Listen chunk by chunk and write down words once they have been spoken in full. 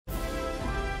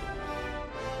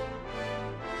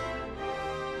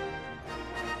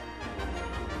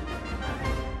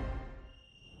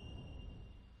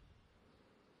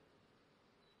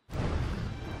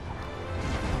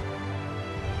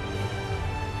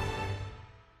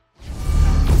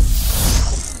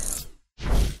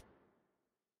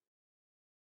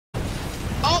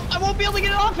won't be able to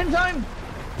get it off in time.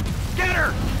 Get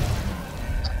her!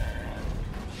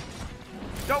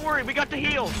 Don't worry, we got the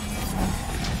heals.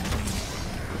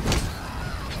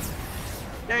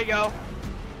 There you go.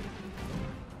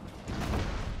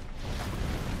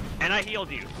 And I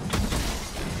healed you.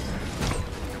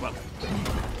 You're welcome.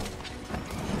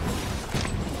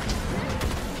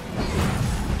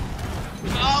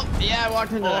 Oh, yeah, I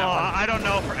walked into that one. I don't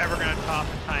know if we're ever gonna top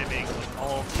the timing of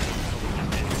all of these.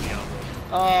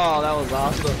 Oh, that was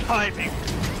awesome. Timing.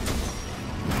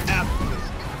 Absolutely.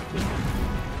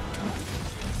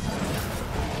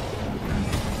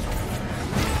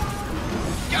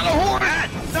 Got a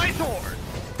horde! Nice horde!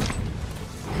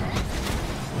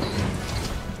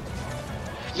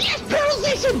 Yes,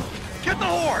 paralyzation! Get the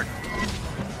horde!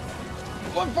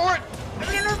 Going for it!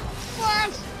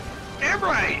 Flash! Damn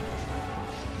right!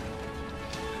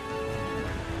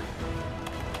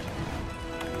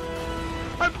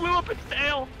 I blew up its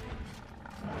tail!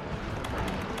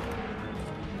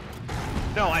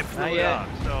 No, I blew it up,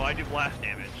 so I do blast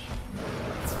damage.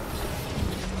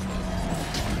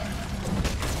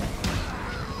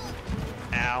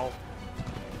 Ow.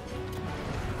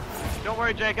 Don't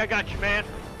worry, Jake, I got you, man.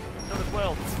 So does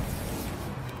Will.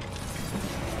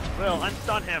 Will,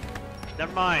 unstun him.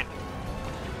 Never mind.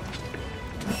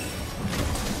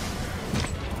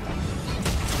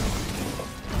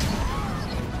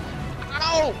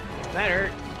 Ow! That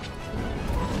hurt.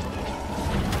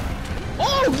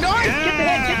 Oh, nice! Yeah! Get the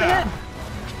head, get the head!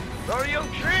 Rodeo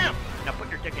tramp! Now put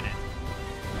your dick in it.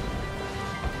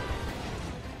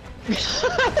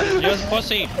 Just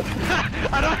pussy.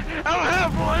 I don't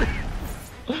have one!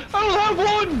 I don't have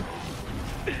one!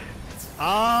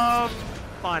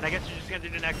 Fine, I guess you're just gonna do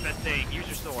the next best thing. Use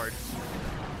your sword.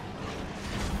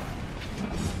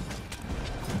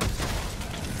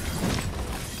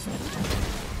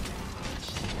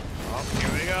 Oh,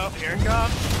 here we go. Here it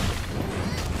comes.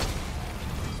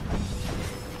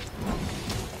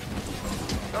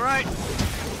 Alright.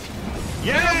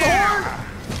 Yeah!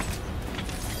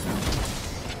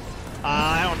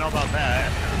 I don't know about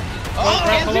that. Oh,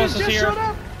 Rathalos Andrews is just here. showed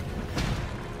up!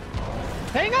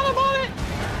 Hang on, I'm on it!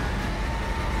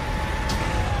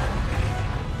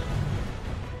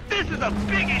 This is a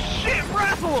big as shit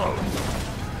Rathalos!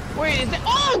 Wait, is it?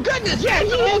 Oh, goodness! Yeah, he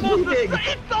is Almost big!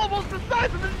 it's almost the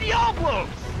size of the Diablos!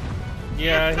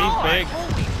 Yeah, It's he's not. big.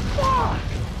 Holy fuck!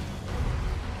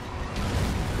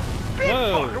 Big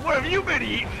Whoa. fucker, what have you been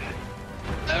eating?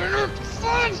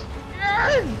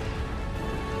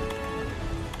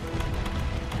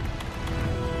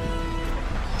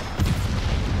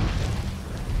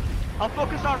 I'll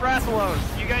focus on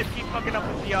Rathalos. You guys keep fucking up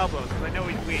with Diablos, because I know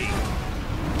he's weak.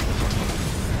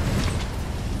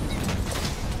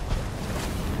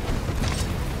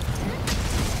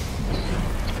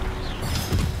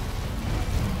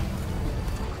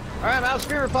 Alright, I'm out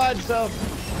Spirit Pod, so...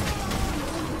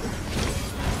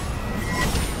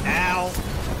 Ow.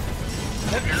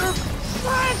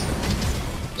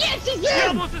 Yes, he's in!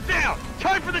 Diablos is down!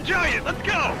 Time for the giant! Let's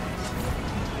go!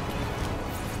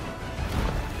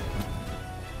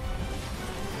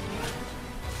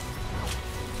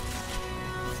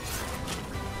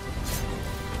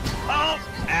 Oh!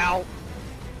 Ow!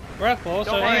 Rathalos,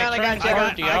 Don't worry, I I got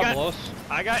trained you. for Diablos.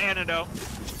 I got antidote.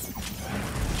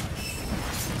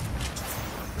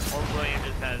 Old William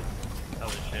just has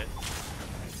other shit.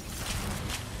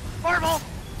 Marvel!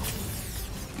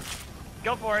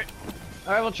 Go for it.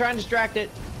 Alright, we'll try and distract it.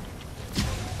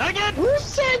 Not again! Who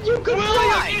said you could William,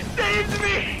 fly? you saved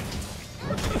me!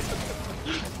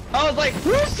 I was like,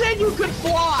 who said you could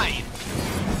fly?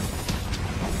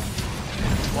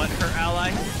 What, her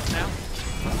ally now?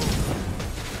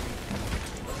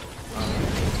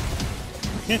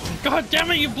 God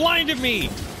damn it, you blinded me!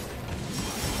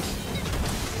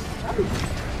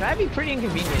 That'd be pretty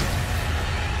inconvenient.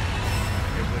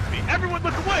 You're with me. Everyone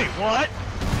look away! What?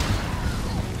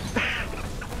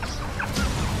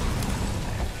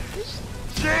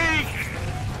 Jake!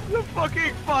 The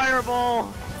fucking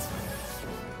fireball!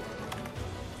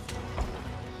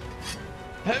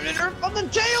 Headed her from the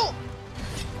tail!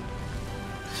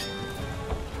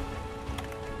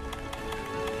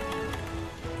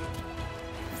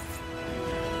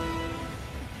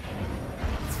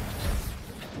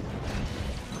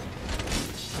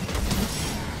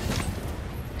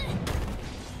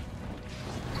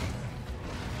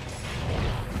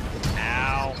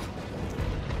 Ow.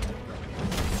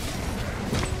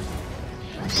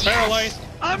 Paralyzed.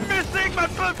 I'm missing my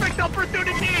perfect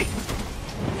opportunity!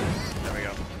 There we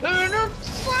go.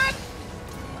 What?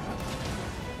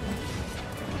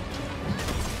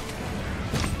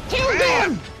 Tail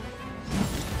Bam! gun!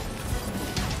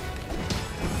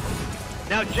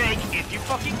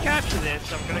 fucking capture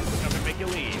this, I'm gonna make you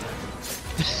leave.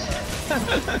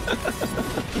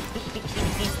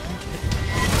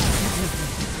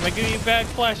 Am I giving you bad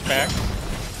flashbacks?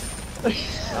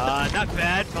 Not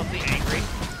bad, mostly angry.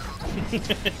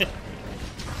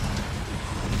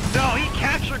 No, he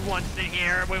captured one thing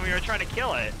here when we were trying to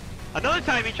kill it. Another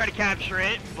time he tried to capture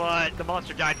it, but the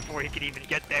monster died before he could even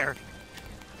get there.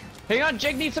 Hang on,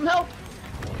 Jake needs some help.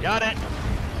 Got it.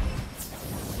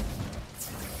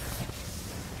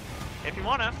 If you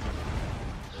wanna.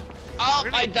 Oh,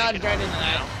 I dodged right into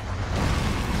that.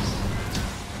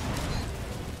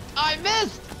 I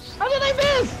missed! How did I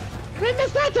miss? I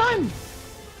missed that time!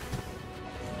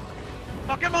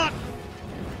 Fuck him up!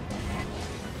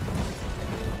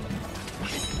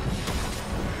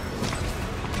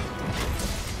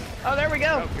 Oh, there we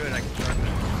go. Oh, good, I can trust him.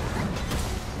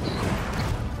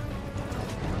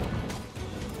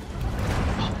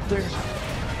 Oh, there's...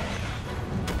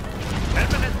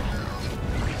 10 minutes.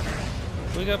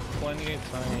 We got plenty of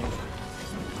time.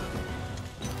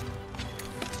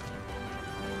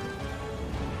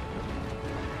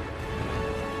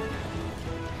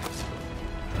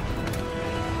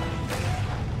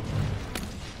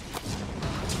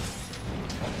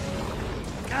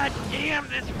 God damn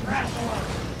this wrestler!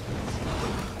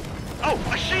 Oh,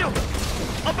 a shield!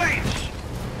 A bench!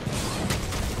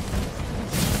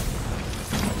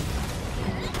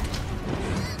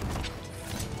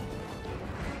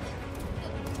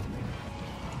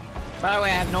 By the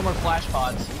way, I have no more flash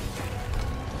pods.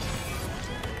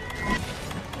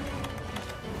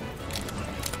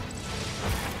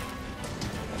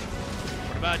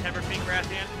 What about 10 feet grass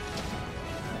in?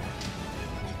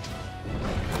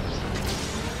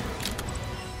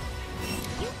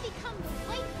 You've become the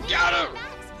white Got him!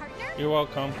 Max, partner. You're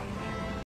welcome.